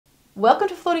Welcome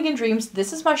to Floating in Dreams.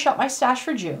 This is my Shop My Stash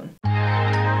for June.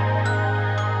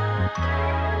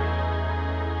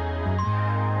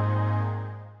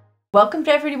 Welcome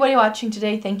to everybody watching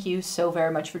today. Thank you so very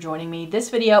much for joining me. This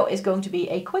video is going to be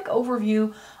a quick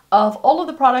overview of all of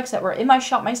the products that were in my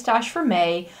Shop My Stash for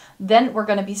May. Then we're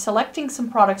going to be selecting some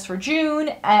products for June,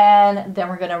 and then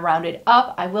we're going to round it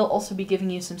up. I will also be giving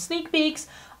you some sneak peeks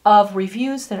of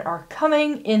reviews that are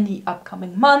coming in the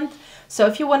upcoming month. So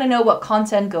if you want to know what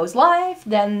content goes live,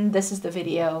 then this is the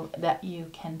video that you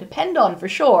can depend on for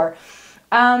sure.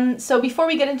 So before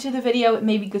we get into the video, it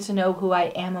may be good to know who I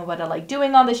am and what I like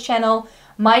doing on this channel.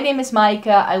 My name is Maaike.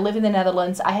 I live in the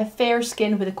Netherlands. I have fair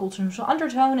skin with a culture neutral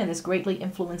undertone, and this greatly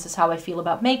influences how I feel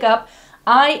about makeup.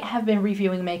 I have been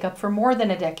reviewing makeup for more than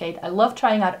a decade. I love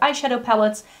trying out eyeshadow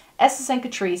palettes, Essie and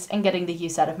Catrice, and getting the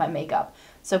use out of my makeup.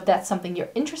 So if that's something you're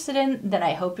interested in, then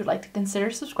I hope you'd like to consider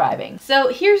subscribing. So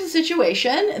here's the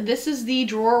situation. This is the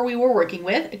drawer we were working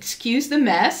with. Excuse the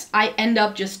mess. I end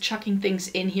up just chucking things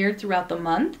in here throughout the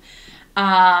month.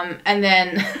 And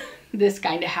then this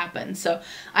kind of happens. So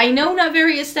I know, not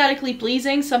very aesthetically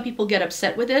pleasing. Some people get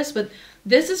upset with this, but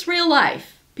this is real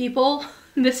life, people.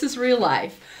 This is real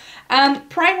life.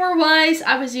 Primer-wise,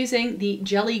 I was using the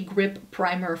Jelly Grip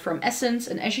Primer from Essence,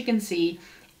 and as you can see,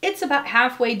 it's about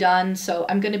halfway done, so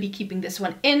I'm going to be keeping this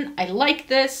one in. I like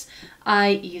this. I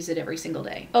use it every single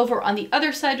day. Over on the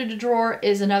other side of the drawer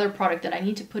is another product that I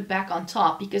need to put back on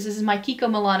top, because this is my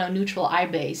Kiko Milano Neutral Eye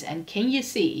Base, and can you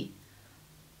see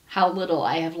how little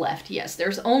I have left? Yes,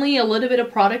 there's only a little bit of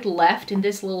product left in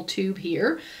this little tube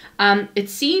here. It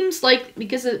seems like,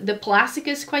 because the plastic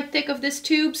is quite thick of this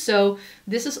tube, so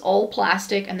this is all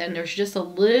plastic, and then there's just a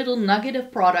little nugget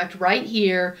of product right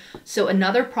here. So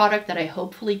another product that I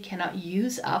hopefully cannot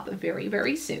use up very,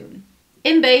 very soon.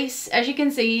 In base, as you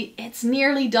can see, it's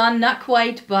nearly done, not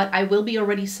quite, but I will be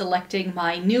already selecting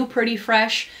my new Pretty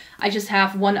Fresh. I just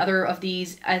have one other of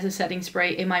these as a setting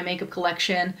spray in my makeup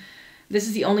collection. This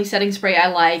is the only setting spray I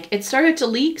like. It started to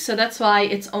leak, so that's why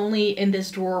it's only in this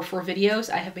drawer for videos.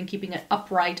 I have been keeping it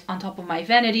upright on top of my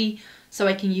vanity so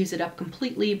I can use it up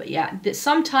completely. But yeah,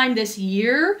 sometime this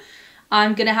year,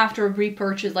 I'm gonna have to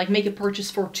repurchase, like make a purchase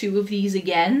for 2 of these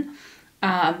again.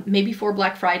 Maybe for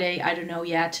Black Friday, I don't know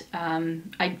yet.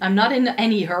 I'm not in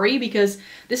any hurry, because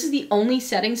this is the only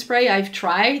setting spray I've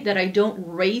tried that I don't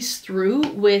race through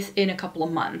within a couple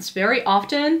of months. Very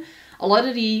often, a lot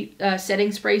of the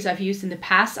setting sprays I've used in the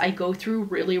past, I go through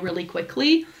really, really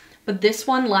quickly. But this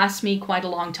one lasts me quite a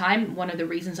long time. One of the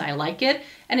reasons I like it.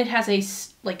 And it has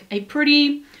a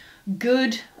pretty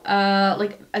good,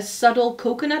 like a subtle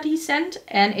coconutty scent.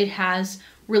 And it has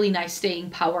really nice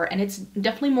staying power. And it's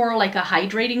definitely more like a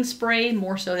hydrating spray,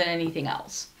 more so than anything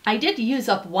else. I did use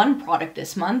up one product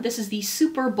this month. This is the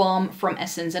Super Balm from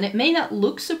Essence. And it may not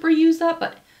look super used up,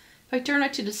 but if I turn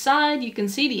it to the side, you can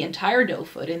see the entire doe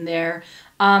foot in there.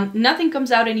 Nothing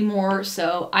comes out anymore,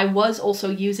 so I was also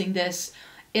using this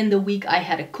in the week I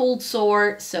had a cold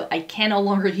sore, so I can no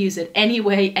longer use it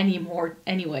anymore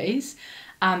anyways.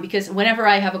 Because whenever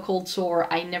I have a cold sore,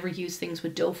 I never use things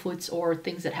with doe foots or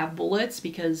things that have bullets,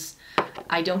 because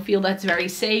I don't feel that's very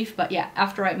safe. But yeah,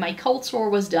 after my cold sore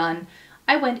was done,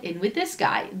 I went in with this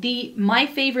guy, my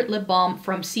favorite lip balm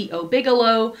from C.O.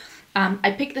 Bigelow.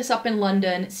 I picked this up in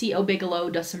London. C.O. Bigelow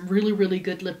does some really, really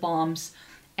good lip balms,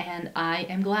 and I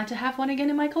am glad to have one again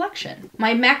in my collection.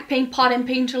 My MAC Paint Pot in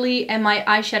Painterly and my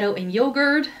eyeshadow in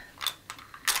Yogurt.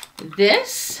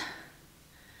 This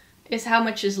is how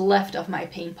much is left of my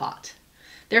paint pot.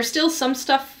 There's still some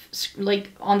stuff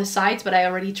like on the sides, but I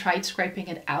already tried scraping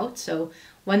it out. So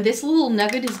when this little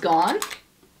nugget is gone,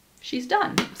 she's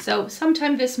done. So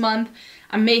sometime this month,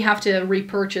 I may have to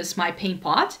repurchase my paint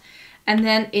pot. And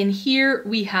then in here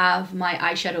we have my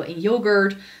eyeshadow in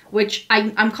Yogurt, which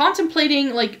I'm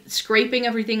contemplating like scraping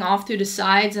everything off through the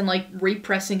sides and like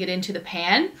repressing it into the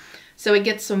pan so it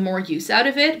gets some more use out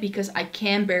of it, because I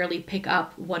can barely pick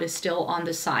up what is still on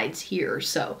the sides here.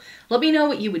 So let me know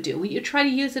what you would do. Would you try to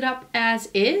use it up as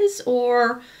is,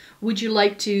 or would you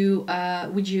like to,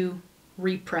 would you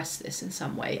repress this in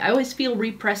some way? I always feel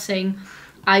repressing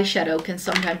eyeshadow can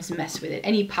sometimes mess with it.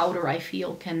 Any powder I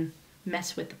feel can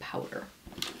mess with the powder.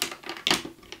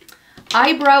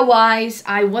 Eyebrow wise,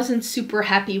 I wasn't super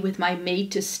happy with my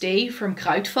Made to Stay from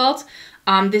Kruidvat.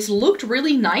 This looked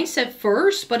really nice at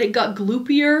first, but it got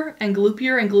gloopier and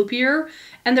gloopier and gloopier,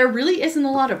 and there really isn't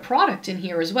a lot of product in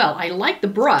here as well. I like the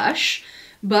brush,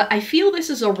 but I feel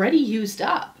this is already used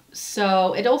up,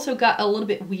 so it also got a little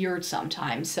bit weird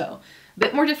sometimes, so a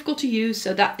bit more difficult to use,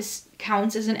 so that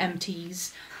counts as an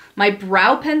empties. My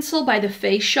brow pencil by the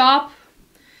Face Shop,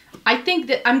 I think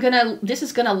that this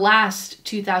is gonna last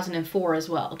 2024 as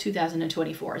well,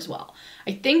 2024 as well.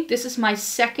 I think this is my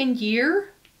second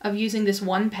year of using this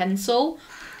one pencil.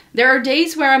 There are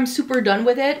days where I'm super done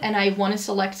with it and I want to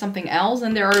select something else,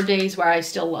 and there are days where I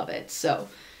still love it. So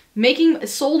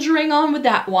soldiering on with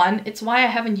that one. It's why I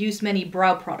haven't used many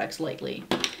brow products lately.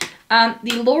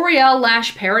 The L'Oreal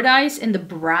Lash Paradise in the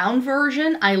brown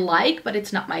version I like, but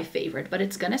it's not my favorite, but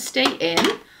it's gonna stay in.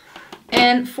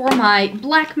 And for my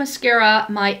black mascara,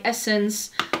 my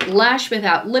Essence Lash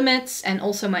Without Limits and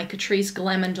also my Catrice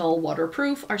Glamandol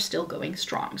Waterproof are still going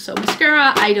strong. So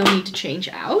mascara I don't need to change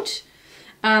out.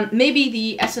 Maybe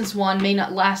the Essence one may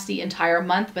not last the entire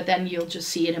month, but then you'll just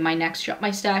see it in my next Shop My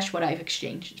Stash what I've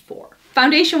exchanged it for.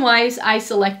 Foundation-wise, I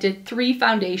selected 3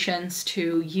 foundations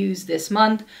to use this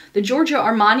month. The Giorgio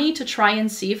Armani to try and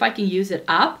see if I can use it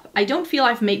up. I don't feel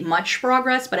I've made much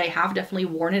progress, but I have definitely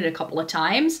worn it a couple of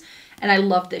times. And I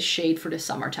love this shade for the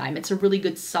summertime. It's a really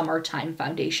good summertime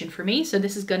foundation for me. So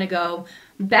this is gonna go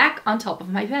back on top of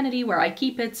my vanity where I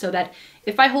keep it so that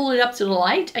if I hold it up to the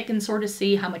light, I can sort of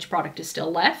see how much product is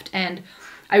still left. And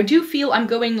I do feel I'm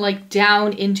going like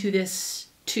down into this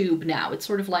tube now. It's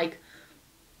sort of like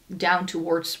down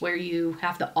towards where you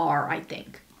have the R, I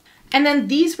think. And then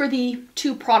these were the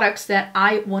 2 products that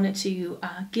I wanted to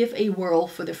give a whirl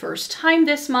for the first time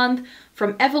this month.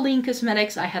 From Eveline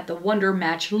Cosmetics, I had the Wonder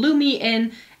Match Lumi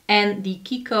in and the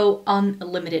Kiko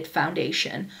Unlimited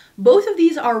Foundation. Both of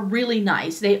these are really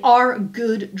nice. They are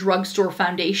good drugstore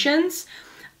foundations.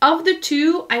 Of the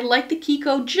 2, I like the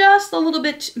Kiko just a little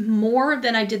bit more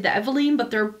than I did the Eveline,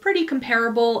 but they're pretty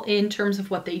comparable in terms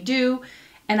of what they do.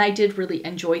 And I did really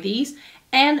enjoy these.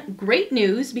 And great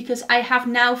news, because I have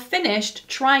now finished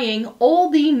trying all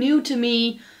the new to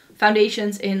me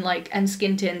foundations and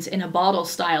skin tints in a bottle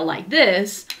style like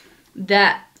this,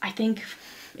 that I think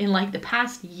in like the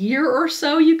past year or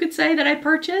so, you could say, that I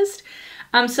purchased.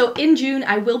 So in June,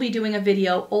 I will be doing a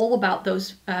video all about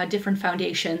those different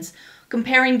foundations,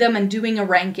 comparing them and doing a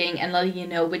ranking and letting you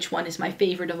know which one is my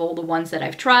favorite of all the ones that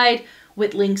I've tried,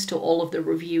 with links to all of the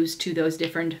reviews to those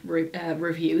different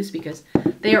reviews, because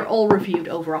they are all reviewed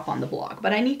over up on the blog.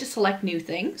 But I need to select new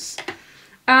things.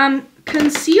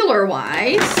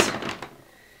 Concealer-wise,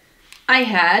 I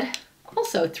had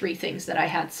also 3 things that I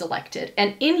had selected.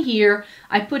 And in here,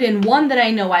 I put in one that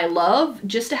I know I love,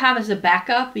 just to have as a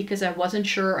backup, because I wasn't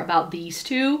sure about these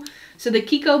 2. So the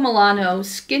Kiko Milano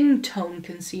Skin Tone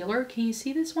Concealer. Can you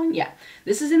see this one? Yeah.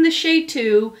 This is in the shade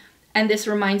 2. And this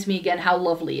reminds me again how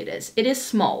lovely it is. It is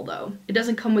small though. It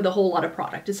doesn't come with a whole lot of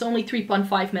product. It's only 3.5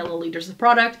 milliliters of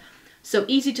product. So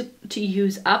easy to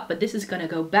use up, but this is gonna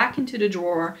go back into the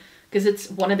drawer because it's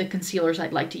one of the concealers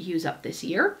I'd like to use up this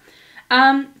year.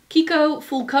 Kiko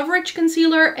Full Coverage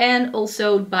Concealer, and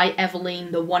also by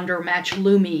Eveline, the Wonder Match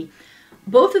Lumi.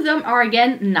 Both of them are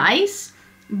again nice,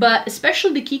 but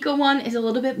especially the Kiko one is a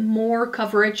little bit more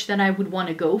coverage than I would want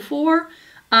to go for.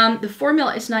 The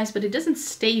formula is nice, but it doesn't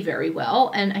stay very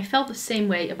well, and I felt the same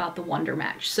way about the Wonder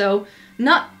Match. So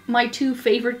not my 2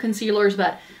 favorite concealers,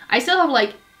 but I still have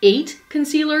like 8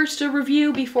 concealers to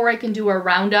review before I can do a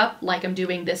roundup like I'm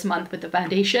doing this month with the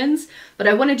foundations. But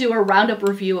I want to do a roundup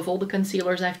review of all the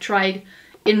concealers I've tried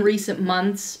in recent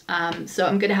months. So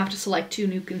I'm going to have to select 2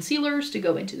 new concealers to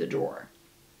go into the drawer.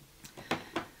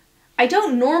 I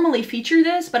don't normally feature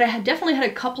this, but I definitely had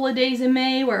a couple of days in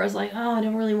May where I was like, oh, I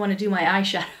don't really want to do my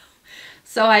eyeshadow.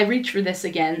 So I reached for this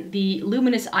again, the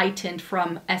Luminous Eye Tint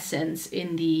from Essence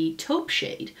in the taupe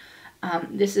shade.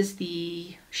 This is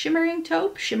the shimmering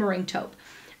taupe. And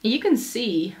you can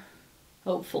see,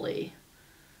 hopefully,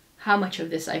 how much of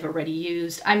this I've already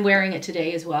used. I'm wearing it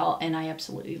today as well, and I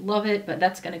absolutely love it, but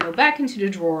that's going to go back into the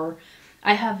drawer.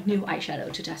 I have new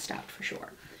eyeshadow to test out for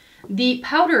sure. The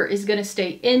powder is going to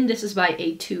stay in. This is by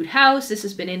Etude House. This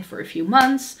has been in for a few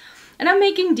months, and I'm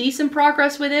making decent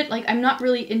progress with it. Like, I'm not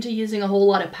really into using a whole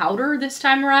lot of powder this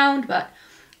time around, but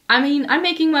I mean, I'm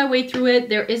making my way through it.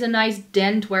 There is a nice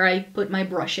dent where I put my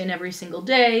brush in every single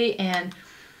day, and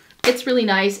it's really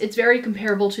nice. It's very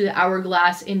comparable to the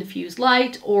Hourglass in Diffused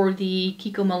Light or the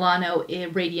Kiko Milano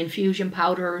Radiant Fusion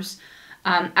powders.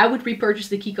 I would repurchase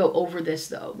the Kiko over this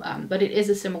though, but it is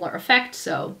a similar effect,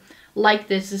 so like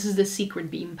this is the Secret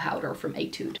Beam powder from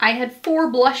Etude. I had 4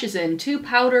 blushes in, 2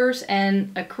 powders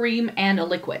and a cream and a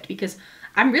liquid, because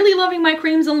I'm really loving my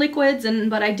creams and liquids,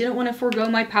 but I didn't want to forego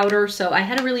my powder, so I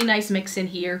had a really nice mix in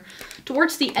here.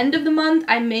 Towards the end of the month,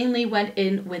 I mainly went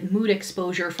in with Mood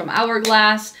Exposure from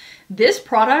Hourglass. This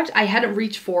product I hadn't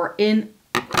reached for in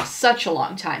such a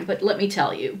long time, but let me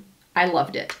tell you, I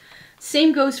loved it.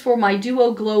 Same goes for my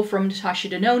Duo Glow from Natasha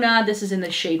Denona. This is in the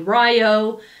shade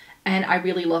Rio. and I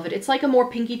really love it. It's like a more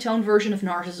pinky tone version of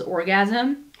NARS's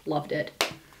Orgasm. Loved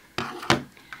it.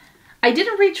 I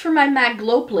didn't reach for my MAC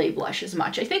Glow Play blush as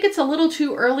much. I think it's a little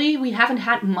too early. We haven't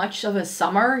had much of a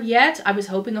summer yet. I was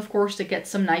hoping, of course, to get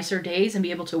some nicer days and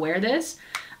be able to wear this.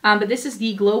 But this is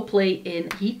the Glow Play in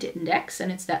Heat Index,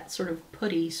 and it's that sort of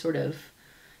putty sort of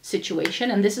situation.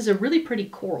 And this is a really pretty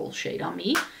coral shade on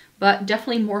me, but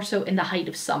definitely more so in the height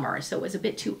of summer, so it was a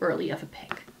bit too early of a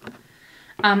pick.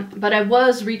 But I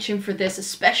was reaching for this,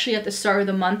 especially at the start of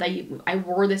the month. I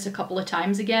wore this a couple of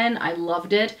times again. I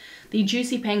loved it. The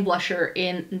Juicy Pang blusher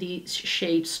in the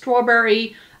shade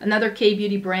Strawberry, another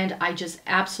K-Beauty brand I just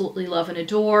absolutely love and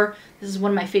adore. This is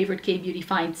one of my favorite K-Beauty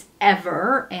finds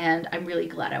ever, and I'm really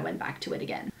glad I went back to it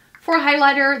again. For a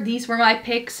highlighter, these were my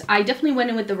picks. I definitely went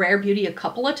in with the Rare Beauty a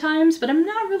couple of times, but I'm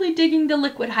not really digging the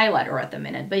liquid highlighter at the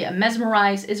minute. But yeah,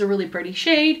 Mesmerize is a really pretty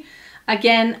shade.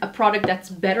 Again, a product that's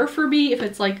better for me if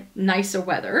it's like nicer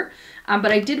weather.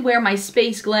 But I did wear my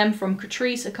Space Glam from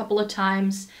Catrice a couple of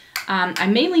times. I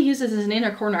mainly use this as an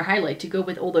inner corner highlight to go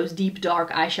with all those deep dark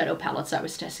eyeshadow palettes I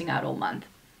was testing out all month.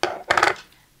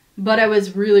 But I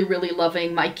was really, really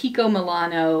loving my Kiko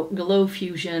Milano Glow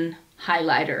Fusion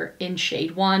highlighter in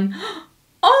shade 1.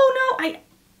 Oh no,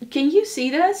 can you see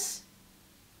this?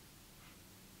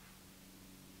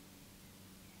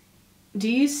 Do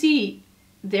you see?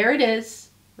 There it is,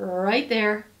 right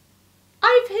there.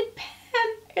 I've hit pan.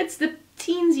 It's the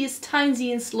teensiest,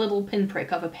 tiniest little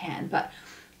pinprick of a pan, but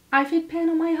I've hit pan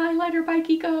on my highlighter by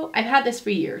Kiko. I've had this for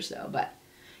years though, but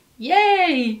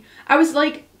yay! I was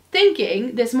like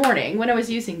thinking this morning when I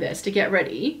was using this to get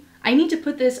ready, I need to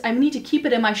put this, I need to keep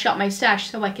it in my Shop My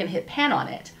Stash so I can hit pan on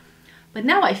it. But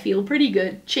now I feel pretty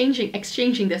good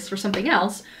exchanging this for something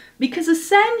else, because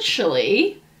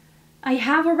essentially I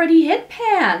have already hit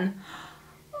pan.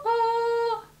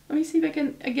 Let me see if I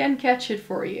can again catch it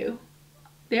for you.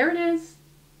 There it is.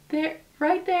 There,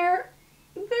 right there.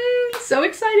 So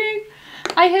exciting.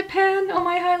 I hit pan on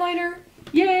my highlighter.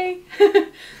 Yay.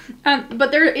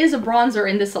 But there is a bronzer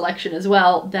in this selection as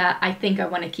well that I think I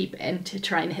want to keep in to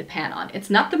try and hit pan on. It's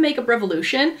not the Makeup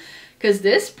Revolution, because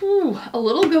this, a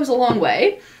little goes a long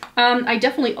way. I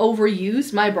definitely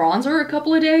overused my bronzer a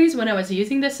couple of days when I was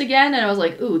using this again, and I was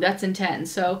like, ooh, that's intense.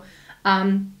 So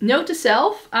note to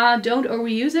self, don't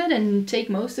overuse it and take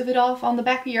most of it off on the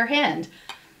back of your hand,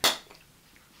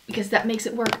 because that makes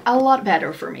it work a lot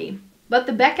better for me. But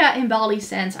the Becca in Bali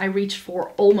Sense I reach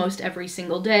for almost every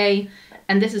single day,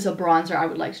 and this is a bronzer I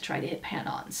would like to try to hit pan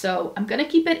on. So I'm going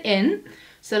to keep it in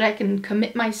so that I can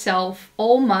commit myself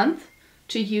all month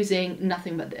to using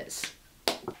nothing but this.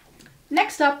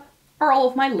 Next up are all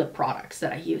of my lip products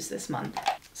that I use this month.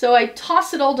 So I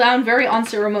tossed it all down very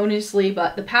unceremoniously,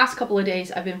 but the past couple of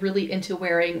days I've been really into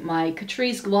wearing my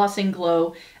Catrice Gloss and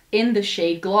Glow in the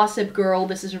shade Glossip Girl.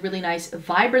 This is a really nice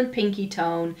vibrant pinky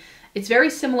tone. It's very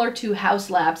similar to House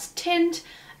Lab's tint,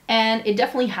 and it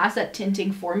definitely has that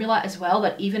tinting formula as well,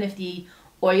 that even if the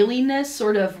oiliness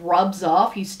sort of rubs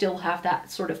off, you still have that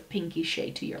sort of pinky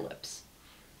shade to your lips.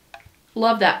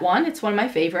 Love that one. It's one of my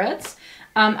favorites.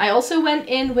 I also went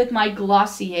in with my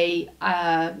Glossier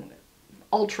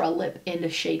Ultra Lip in the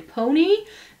shade Pony.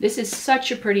 This is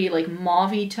such a pretty like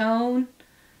mauve-y tone.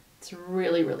 It's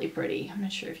really, really pretty. I'm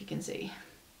not sure if you can see.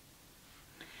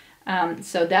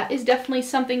 So that is definitely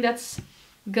something that's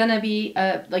gonna be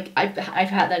like I've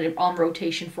had that on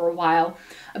rotation for a while.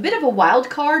 A bit of a wild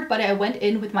card, but I went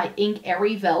in with my Ink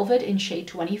Airy Velvet in shade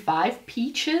 25,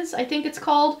 Peaches I think it's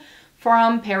called,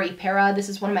 from Peri Para. This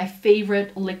is one of my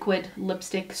favorite liquid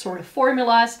lipstick sort of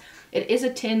formulas. It is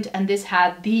a tint, and this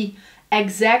had the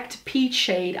exact peach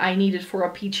shade I needed for a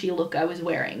peachy look I was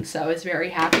wearing, so I was very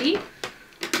happy.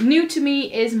 New to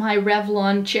me is my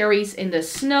Revlon Cherries in the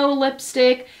Snow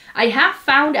lipstick. I have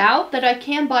found out that I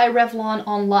can buy Revlon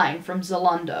online from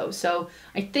Zalando, so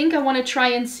I think I want to try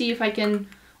and see if I can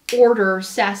order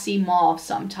Sassy Mauve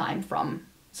sometime from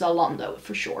Zalando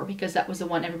for sure, because that was the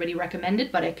one everybody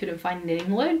recommended, but I couldn't find it in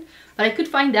England. But I could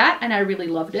find that, and I really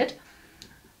loved it.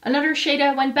 Another shade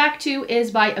I went back to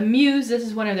is by Amuse. This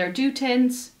is one of their dew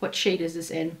tints. What shade is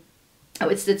this in? Oh,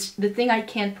 it's the thing I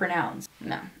can't pronounce.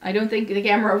 No, I don't think the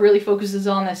camera really focuses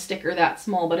on a sticker that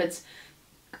small, but it's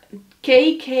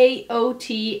K-K-O-T-M-O-O-L.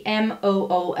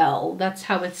 That's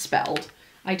how it's spelled.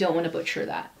 I don't want to butcher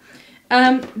that.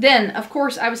 Then, of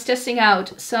course, I was testing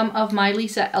out some of my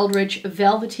Lisa Eldridge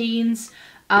Velveteens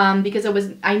because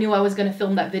I knew I was going to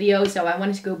film that video, so I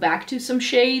wanted to go back to some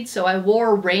shades. So I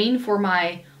wore Rain for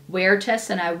my wear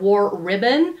test, and I wore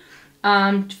Ribbon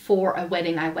for a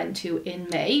wedding I went to in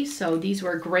May. So these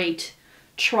were great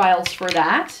trials for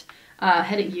that.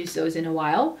 Hadn't used those in a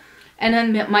while. And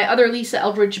then my other Lisa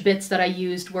Eldridge bits that I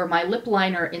used were my lip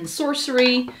liner in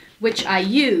Sorcery, which I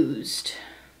used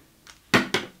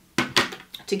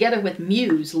together with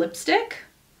Muse lipstick,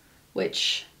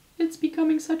 which it's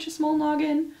becoming such a small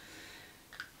noggin.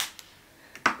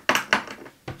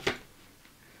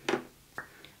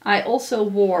 I also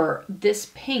wore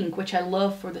this pink, which I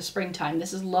love for the springtime.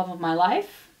 This is Love of My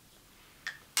Life.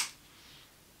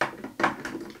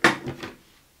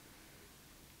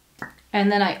 And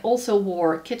then I also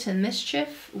wore Kitten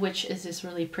Mischief, which is this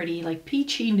really pretty like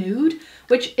peachy nude,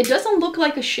 which it doesn't look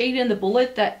like a shade in the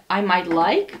bullet that I might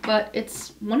like, but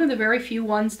it's one of the very few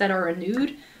ones that are a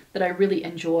nude that I really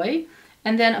enjoy.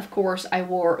 And then of course I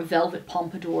wore Velvet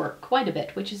Pompadour quite a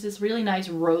bit, which is this really nice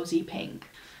rosy pink.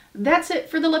 That's it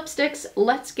for the lipsticks.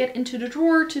 Let's get into the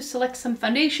drawer to select some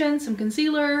foundation, some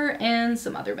concealer, and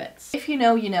some other bits. If you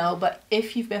know, you know, but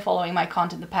if you've been following my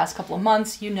content the past couple of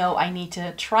months, you know I need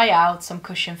to try out some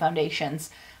cushion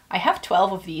foundations. I have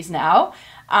 12 of these now,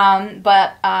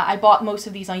 but I bought most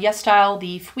of these on YESSTYLE.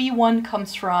 The Fui one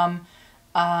comes from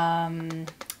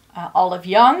Olive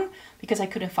Young, because I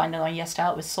couldn't find it on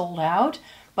YESSTYLE, it was sold out.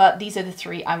 But these are the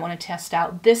three I want to test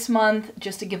out this month,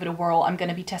 just to give it a whirl. I'm going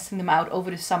to be testing them out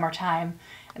over the summertime.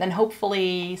 And then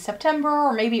hopefully September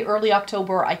or maybe early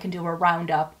October, I can do a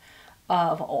roundup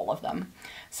of all of them.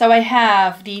 So I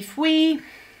have the Fui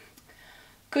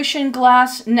Cushion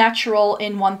Glass Natural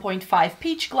in 1.5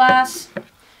 Peach Glass.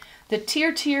 The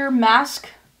Tier Mask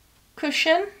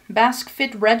Cushion, Mask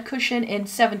Fit Red Cushion in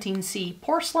 17C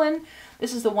Porcelain.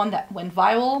 This is the one that went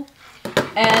viral.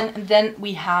 And then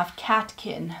we have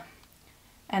Catkin,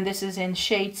 and this is in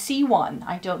shade C1.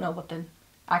 I don't know what the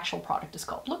actual product is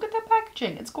called. Look at that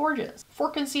packaging, it's gorgeous. For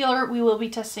concealer, we will be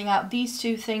testing out these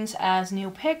two things as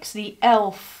new picks. The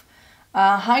e.l.f.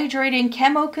 Hydrating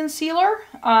Camo Concealer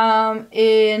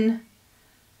in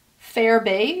Fair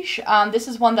Beige. This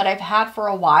is one that I've had for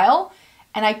a while,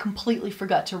 and I completely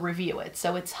forgot to review it,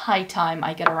 so it's high time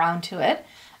I get around to it.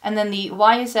 And then the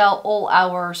YSL All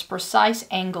Hours Precise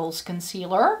Angles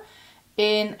Concealer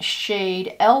in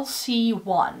shade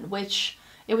LC1, which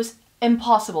it was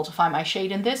impossible to find my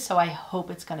shade in this, so I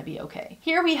hope it's going to be okay.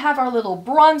 Here we have our little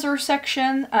bronzer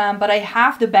section, but I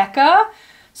have the Becca,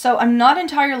 so I'm not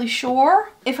entirely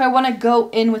sure if I want to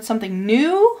go in with something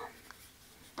new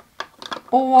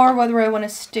or whether I want to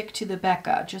stick to the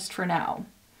Becca just for now.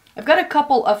 I've got a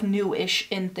couple of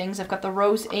new-ish in things. I've got the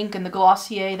Rose Ink and the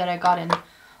Glossier that I got in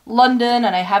London,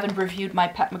 and I haven't reviewed my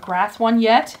Pat McGrath one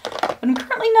yet, but I'm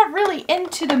currently not really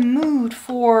into the mood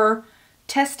for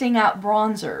testing out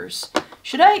bronzers.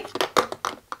 Should I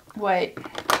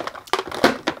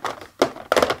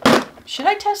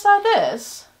test out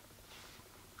this?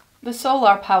 The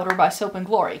Solar Powder by Soap &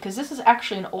 Glory, because this is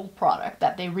actually an old product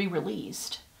that they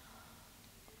re-released.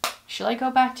 Should I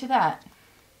go back to that?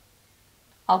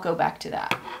 I'll go back to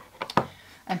that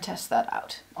and test that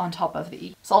out on top of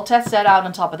the... So I'll test that out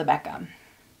on top of the Becca.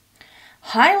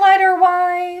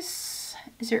 Highlighter-wise,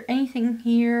 is there anything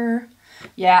here?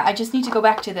 Yeah, I just need to go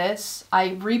back to this.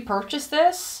 I repurchased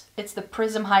this. It's the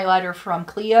Prism highlighter from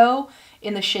Clio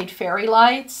in the shade Fairy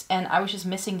Lights, and I was just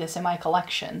missing this in my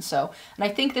collection. So, and I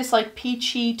think this like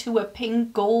peachy to a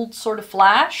pink gold sort of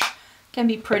flash can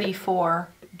be pretty for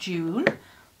June.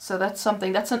 So that's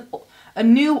something, that's a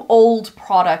new old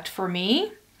product for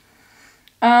me.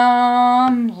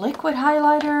 Liquid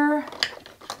highlighter.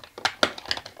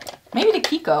 Maybe the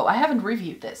Kiko. I haven't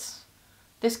reviewed this.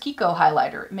 This Kiko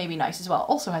highlighter may be nice as well.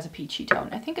 Also has a peachy tone.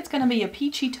 I think it's going to be a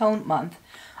peachy tone month.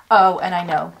 Oh, and I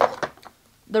know.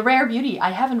 The Rare Beauty I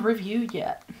haven't reviewed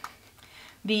yet.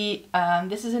 The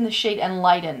this is in the shade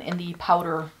Enlighten in the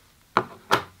powder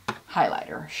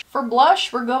highlighter. For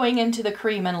blush, we're going into the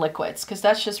cream and liquids because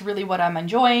that's just really what I'm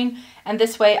enjoying. And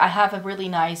this way I have a really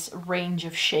nice range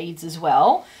of shades as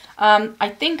well. I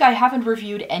think I haven't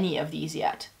reviewed any of these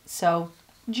yet. So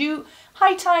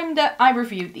high time that I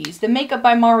reviewed these. The Makeup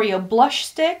by Mario blush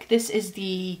stick. This is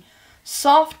the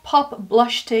Soft Pop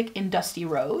blush stick in Dusty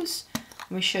Rose.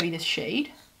 Let me show you this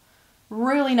shade.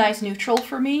 Really nice neutral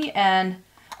for me, and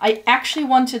I actually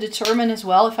want to determine as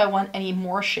well if I want any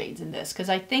more shades in this, because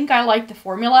I think I like the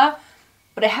formula,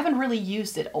 but I haven't really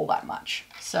used it all that much.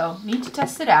 So need to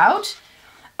test it out.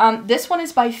 This one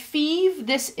is by Viva.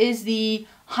 This is the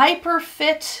Hyper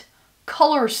Fit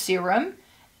Color Serum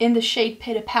in the shade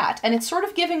Pit Pat, and it's sort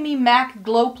of giving me MAC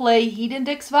Glow Play Heat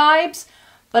Index vibes,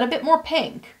 but a bit more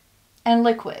pink and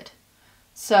liquid.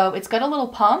 So it's got a little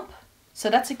pump. So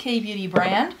that's a K-Beauty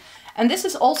brand. And this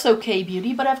is also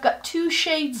K-Beauty, but I've got two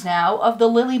shades now of the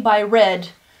Lily by Red.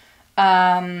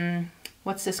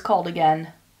 What's this called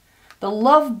again? The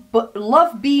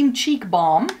Love Beam Cheek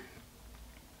Balm.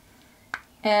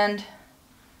 And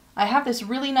I have this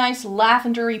really nice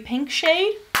lavendery pink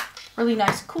shade, really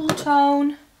nice cool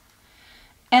tone.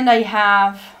 And I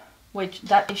have, which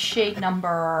that is shade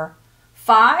number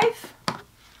 5.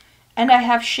 And I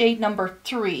have shade number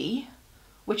 3,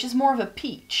 which is more of a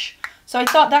peach. So I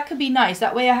thought that could be nice.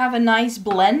 That way I have a nice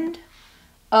blend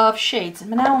of shades.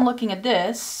 And now I'm looking at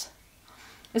this.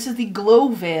 This is the Glow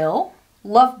Veil,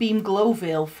 Love Beam Glow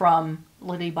Veil from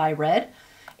Lily by Red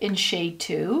in shade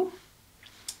 2.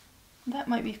 That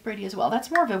might be pretty as well. That's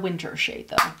more of a winter shade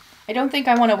though. I don't think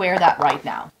I want to wear that right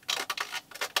now.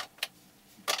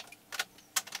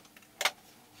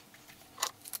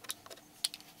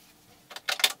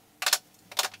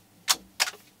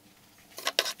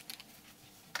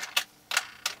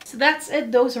 So that's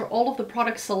it. Those are all of the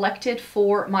products selected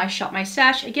for my Shop My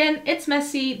Stash. Again, it's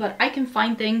messy, but I can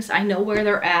find things. I know where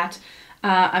they're at.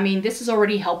 I mean, this is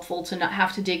already helpful to not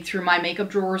have to dig through my makeup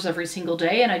drawers every single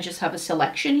day, and I just have a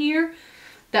selection here.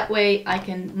 That way I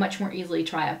can much more easily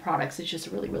try out products. It's just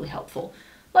really, really helpful.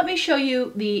 Let me show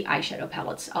you the eyeshadow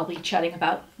palettes I'll be chatting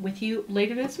about with you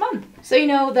later this month. So you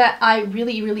know that I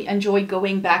really, really enjoy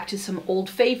going back to some old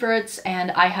favorites,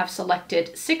 and I have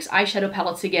selected 6 eyeshadow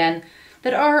palettes again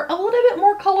that are a little bit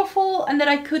more colorful and that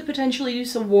I could potentially do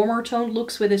some warmer toned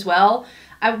looks with as well.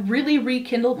 I really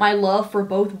rekindled my love for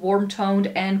both warm toned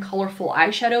and colorful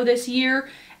eyeshadow this year,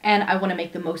 and I want to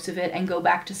make the most of it and go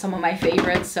back to some of my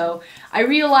favorites. So I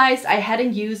realized I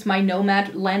hadn't used my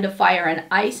Nomad Land of Fire and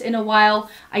Ice in a while.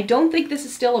 I don't think this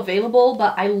is still available,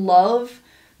 but I love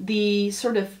the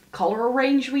sort of color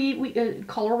range we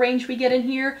get in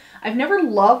here. I've never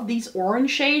loved these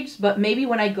orange shades, but maybe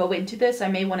when I go into this, I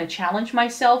may want to challenge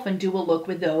myself and do a look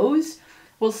with those.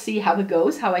 We'll see how it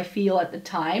goes, how I feel at the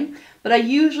time. But I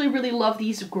usually really love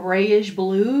these grayish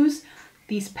blues,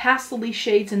 these pastel-y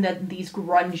shades, and then these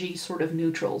grungy sort of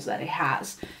neutrals that it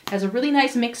has. It has a really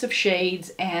nice mix of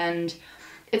shades, and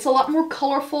it's a lot more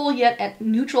colorful yet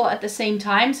neutral at the same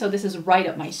time, so this is right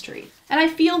up my street. And I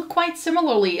feel quite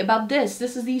similarly about this.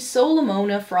 This is the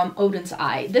Solamona from Odin's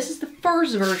Eye. This is the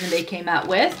first version they came out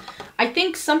with. I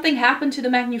think something happened to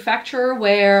the manufacturer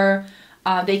where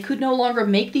they could no longer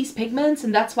make these pigments,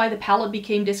 and that's why the palette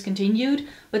became discontinued.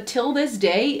 But till this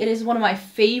day, it is one of my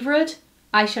favorite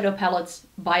eyeshadow palettes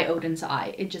by Odin's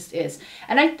Eye. It just is.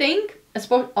 And I think,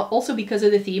 also because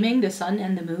of the theming, the sun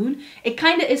and the moon, it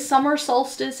kind of is summer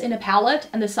solstice in a palette,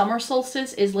 and the summer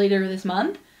solstice is later this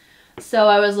month. So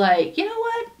I was like, you know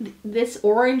what? This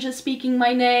orange is speaking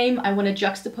my name. I want to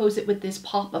juxtapose it with this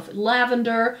pop of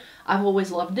lavender. I've always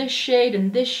loved this shade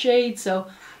and this shade, so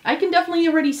I can definitely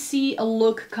already see a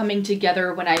look coming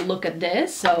together when I look at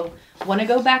this. So I want to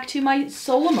go back to my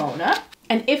Solamona.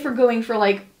 And if we're going for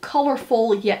like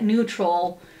colorful yet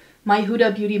neutral, my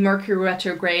Huda Beauty Mercury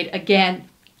Retrograde, again,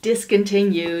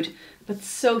 discontinued, but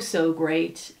so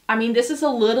great. I mean, this is a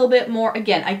little bit more,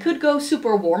 again, I could go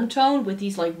super warm tone with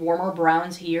these like warmer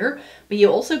browns here, but you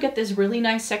also get this really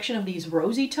nice section of these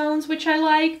rosy tones, which I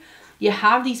like. You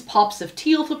have these pops of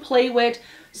teal to play with,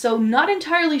 so not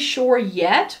entirely sure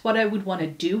yet what I would want to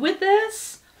do with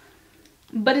this,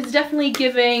 but it's definitely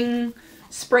giving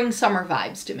spring summer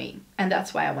vibes to me, and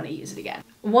that's why I want to use it again.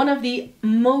 One of the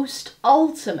most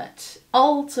ultimate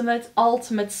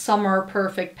summer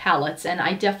perfect palettes, and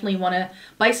I definitely want to,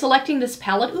 by selecting this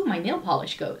palette, ooh, my nail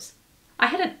polish goes.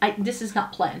 This is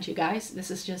not planned, you guys.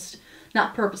 This is just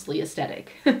not purposely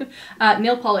aesthetic.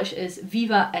 Nail polish is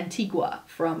Viva Antigua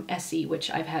from Essie,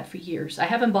 which I've had for years. I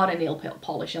haven't bought a nail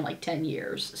polish in like 10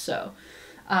 years, so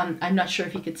I'm not sure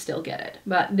if you could still get it.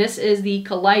 But this is the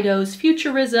Kaleidos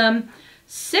Futurism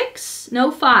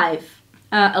 5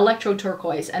 Electro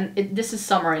Turquoise, and this is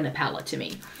summer in a palette to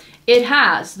me. It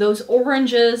has those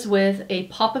oranges with a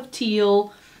pop of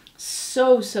teal.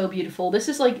 So beautiful. This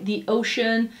is like the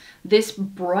ocean. This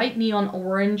bright neon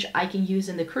orange I can use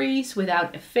in the crease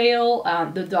without a fail.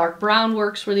 The dark brown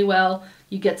works really well.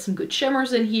 You get some good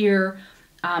shimmers in here.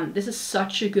 This is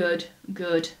such a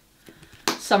good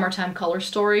summertime color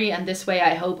story, and this way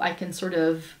I hope I can sort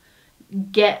of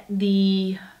get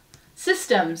the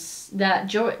systems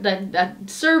that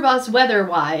serve us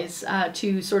weather-wise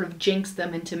to sort of jinx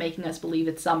them into making us believe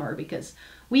it's summer, because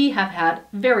we have had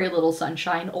very little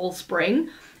sunshine all spring,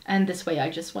 and this way I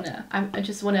just want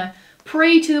to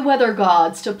pray to the weather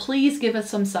gods to please give us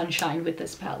some sunshine with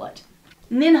this palette.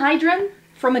 Ninhydrin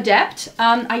from Adept.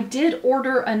 I did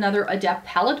order another Adept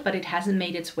palette, but it hasn't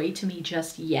made its way to me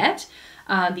just yet.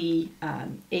 The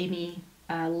Amy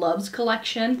Loves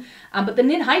collection. But the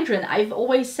Knit Hydrant, I've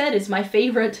always said, is my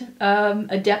favorite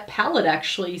Adept palette,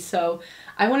 actually. So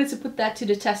I wanted to put that to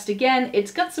the test again.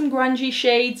 It's got some grungy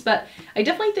shades, but I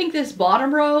definitely think this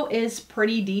bottom row is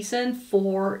pretty decent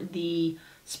for the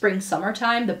spring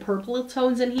summertime. The purple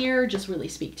tones in here just really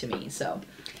speak to me. So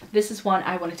this is one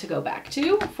I wanted to go back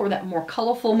to for that more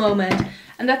colorful moment.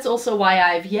 And that's also why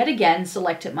I've yet again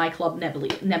selected my Club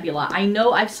Nebula. I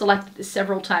know I've selected this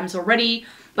several times already,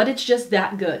 but it's just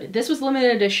that good. This was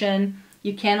limited edition.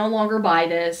 You can no longer buy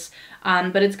this.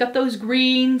 But it's got those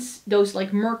greens, those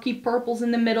like murky purples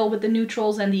in the middle with the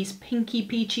neutrals, and these pinky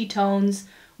peachy tones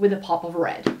with a pop of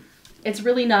red. It's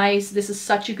really nice. This is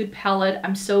such a good palette.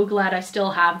 I'm so glad I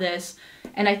still have this.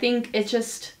 And I think it's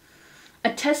just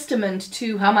a testament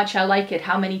to how much I like it,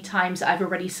 how many times I've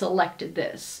already selected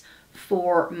this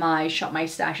for my Shop My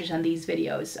Stashes and these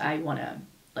videos I want to,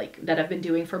 like, that I've been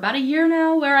doing for about a year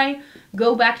now, where I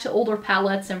go back to older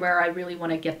palettes and where I really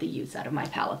want to get the use out of my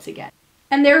palettes again.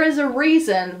 And there is a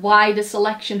reason why the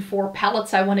selection for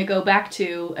palettes I want to go back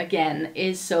to again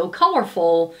is so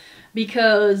colorful,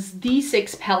 because these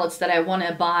 6 palettes that I want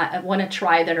to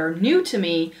try that are new to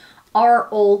me are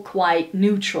all quite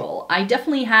neutral. I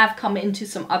definitely have come into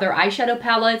some other eyeshadow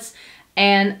palettes,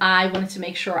 and I wanted to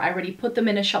make sure I already put them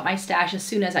in a Shop My Stash as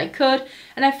soon as I could.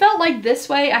 And I felt like this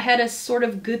way I had a sort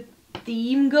of good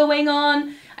theme going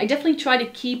on. I definitely try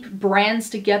to keep brands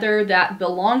together that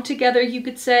belong together, you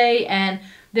could say, and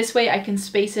this way I can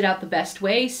space it out the best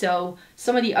way. So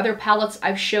some of the other palettes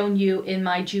I've shown you in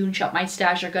my June Shop My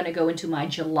Stash are going to go into my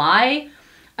July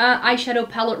eyeshadow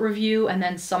palette review, and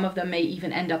then some of them may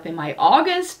even end up in my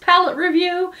August palette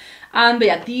review. But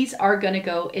yeah, these are going to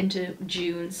go into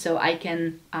June so I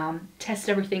can test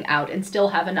everything out and still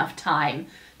have enough time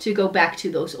to go back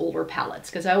to those older palettes,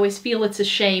 because I always feel it's a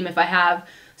shame if I have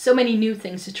so many new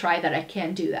things to try that I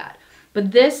can't do that.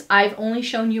 But this I've only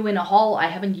shown you in a haul. I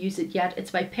haven't used it yet. It's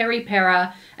by Peri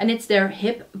Para, and it's their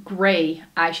Hip Gray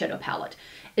eyeshadow palette.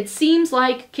 It seems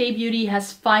like K-Beauty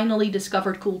has finally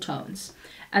discovered cool tones.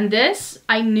 And this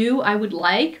I knew I would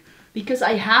like, because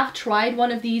I have tried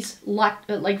one of these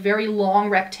like very long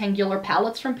rectangular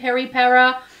palettes from Peri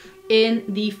Para in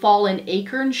the Fallen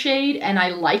Acorn shade, and I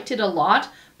liked it a lot,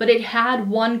 but it had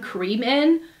one cream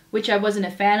in, which I wasn't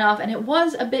a fan of, and it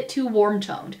was a bit too warm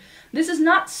toned. This is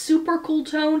not super cool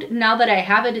toned. Now that I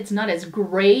have it, it's not as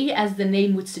gray as the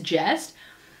name would suggest,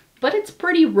 but it's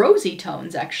pretty rosy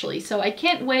tones actually. So I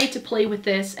can't wait to play with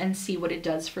this and see what it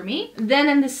does for me. Then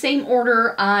in the same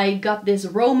order, I got this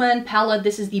Roman palette.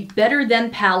 This is the Better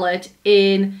Than palette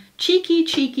in Cheeky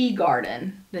Cheeky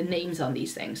Garden, the names on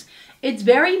these things. It's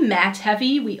very matte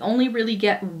heavy. We only really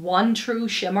get one true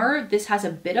shimmer. This has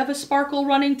a bit of a sparkle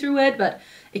running through it, but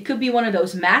it could be one of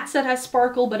those mattes that has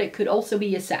sparkle, but it could also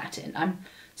be a satin. I'm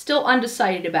still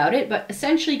undecided about it, but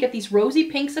essentially you get these rosy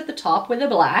pinks at the top with a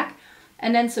black,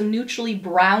 and then some neutrally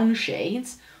brown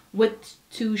shades with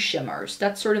 2 shimmers.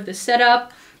 That's sort of the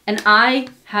setup. And I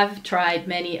have tried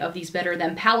many of these Better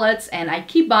Than palettes, and I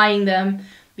keep buying them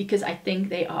because I think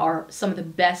they are some of the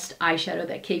best eyeshadow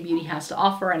that K-Beauty has to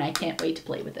offer, and I can't wait to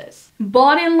play with this.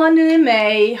 Bought in London in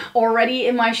May, already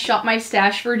in my Shop My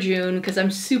Stash for June, because I'm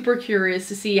super curious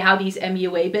to see how these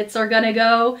MUA bits are gonna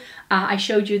go. I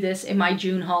showed you this in my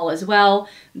June haul as well.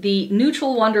 The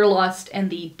Neutral Wanderlust and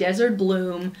the Desert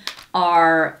Bloom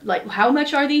are, like, how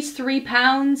much are these? £3?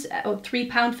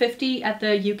 £3.50 at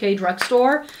the UK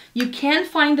drugstore. You can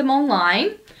find them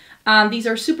online. These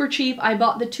are super cheap. I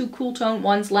bought the 2 cool tone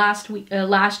ones last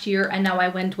year, and now I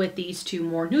went with these 2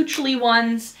 more neutrally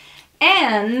ones,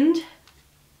 and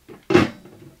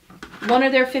one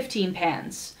of their 15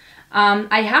 pans.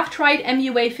 I have tried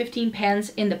MUA 15 pans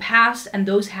in the past, and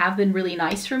those have been really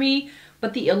nice for me,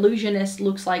 but the Illusionist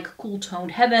looks like cool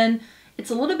toned heaven. It's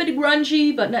a little bit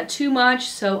grungy, but not too much,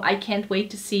 so I can't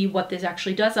wait to see what this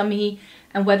actually does on me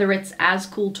and whether it's as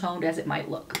cool toned as it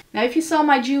might look. Now, if you saw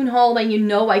my June haul, then you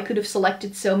know I could have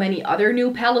selected so many other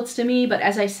new palettes to me, but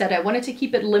as I said, I wanted to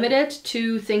keep it limited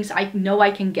to things I know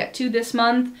I can get to this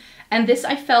month. And this,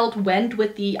 I felt, went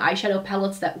with the eyeshadow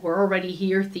palettes that were already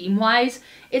here theme-wise.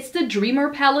 It's the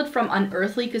Dreamer palette from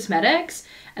Unearthly Cosmetics,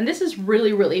 and this is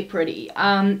really, really pretty.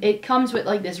 It comes with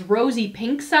like this rosy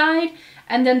pink side,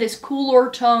 and then this cooler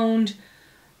toned,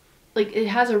 like, it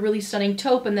has a really stunning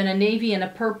taupe, and then a navy and a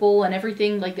purple and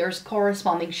everything. Like, there's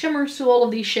corresponding shimmers to all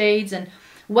of these shades. And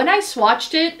when I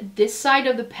swatched it, this side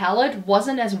of the palette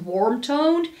wasn't as warm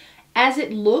toned as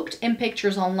it looked in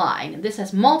pictures online. This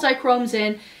has multi-chromes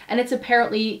in, and it's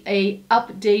apparently a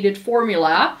updated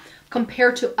formula,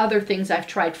 compared to other things I've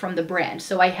tried from the brand.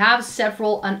 So I have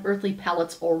several Unearthly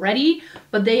palettes already,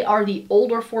 but they are the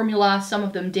older formula. Some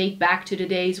of them date back to the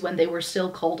days when they were still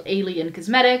called Alien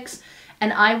Cosmetics.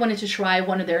 And I wanted to try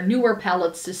one of their newer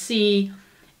palettes to see,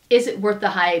 is it worth the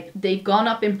hype? They've gone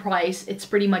up in price. It's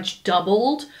pretty much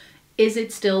doubled. Is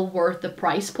it still worth the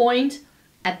price point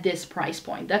at this price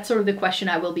point? That's sort of the question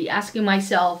I will be asking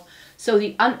myself. So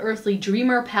the Unearthly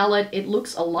Dreamer palette, it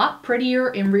looks a lot prettier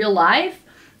in real life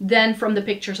than from the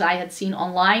pictures I had seen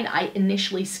online. I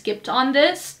initially skipped on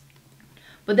this,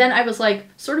 but then I was like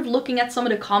sort of looking at some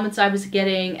of the comments I was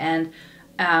getting and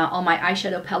on my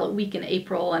eyeshadow palette week in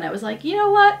April, and I was like, you know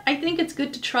what? I think it's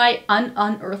good to try an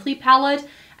Unearthly palette,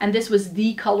 and this was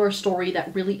the color story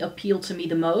that really appealed to me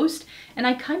the most, and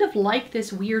I kind of like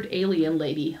this weird alien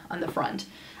lady on the front.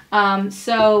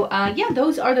 Yeah,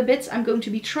 those are the bits I'm going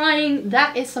to be trying.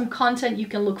 That is some content you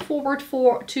can look forward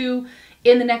to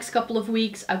in the next couple of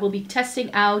weeks. I will be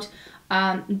testing out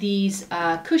these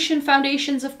cushion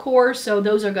foundations, of course, so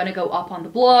those are going to go up on the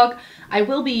blog. I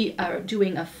will be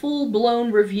doing a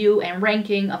full-blown review and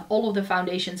ranking of all of the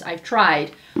foundations I've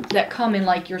tried that come in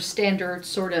like your standard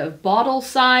sort of bottle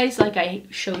size, like I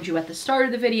showed you at the start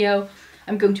of the video.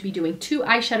 I'm going to be doing 2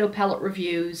 eyeshadow palette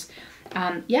reviews.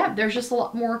 Yeah, there's just a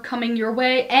lot more coming your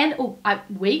way. And, oh,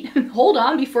 wait, hold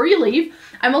on before you leave.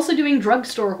 I'm also doing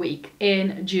drugstore week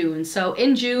in June. So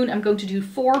in June, I'm going to do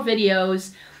 4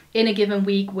 videos in a given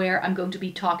week where I'm going to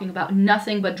be talking about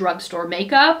nothing but drugstore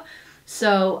makeup.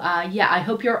 So yeah, I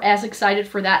hope you're as excited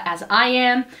for that as I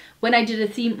am. When I did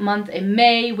a theme month in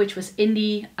May, which was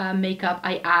indie makeup,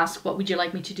 I asked, what would you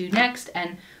like me to do next?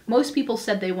 And most people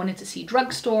said they wanted to see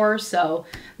drugstore, so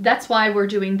that's why we're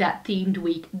doing that themed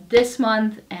week this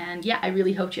month. And yeah, I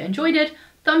really hope you enjoyed it.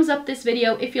 Thumbs up this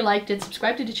video if you liked it.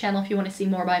 Subscribe to the channel if you want to see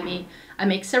more by me. I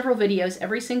make several videos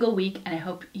every single week, and I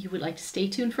hope you would like to stay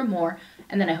tuned for more.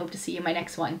 And then I hope to see you in my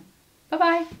next one.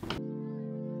 Bye-bye.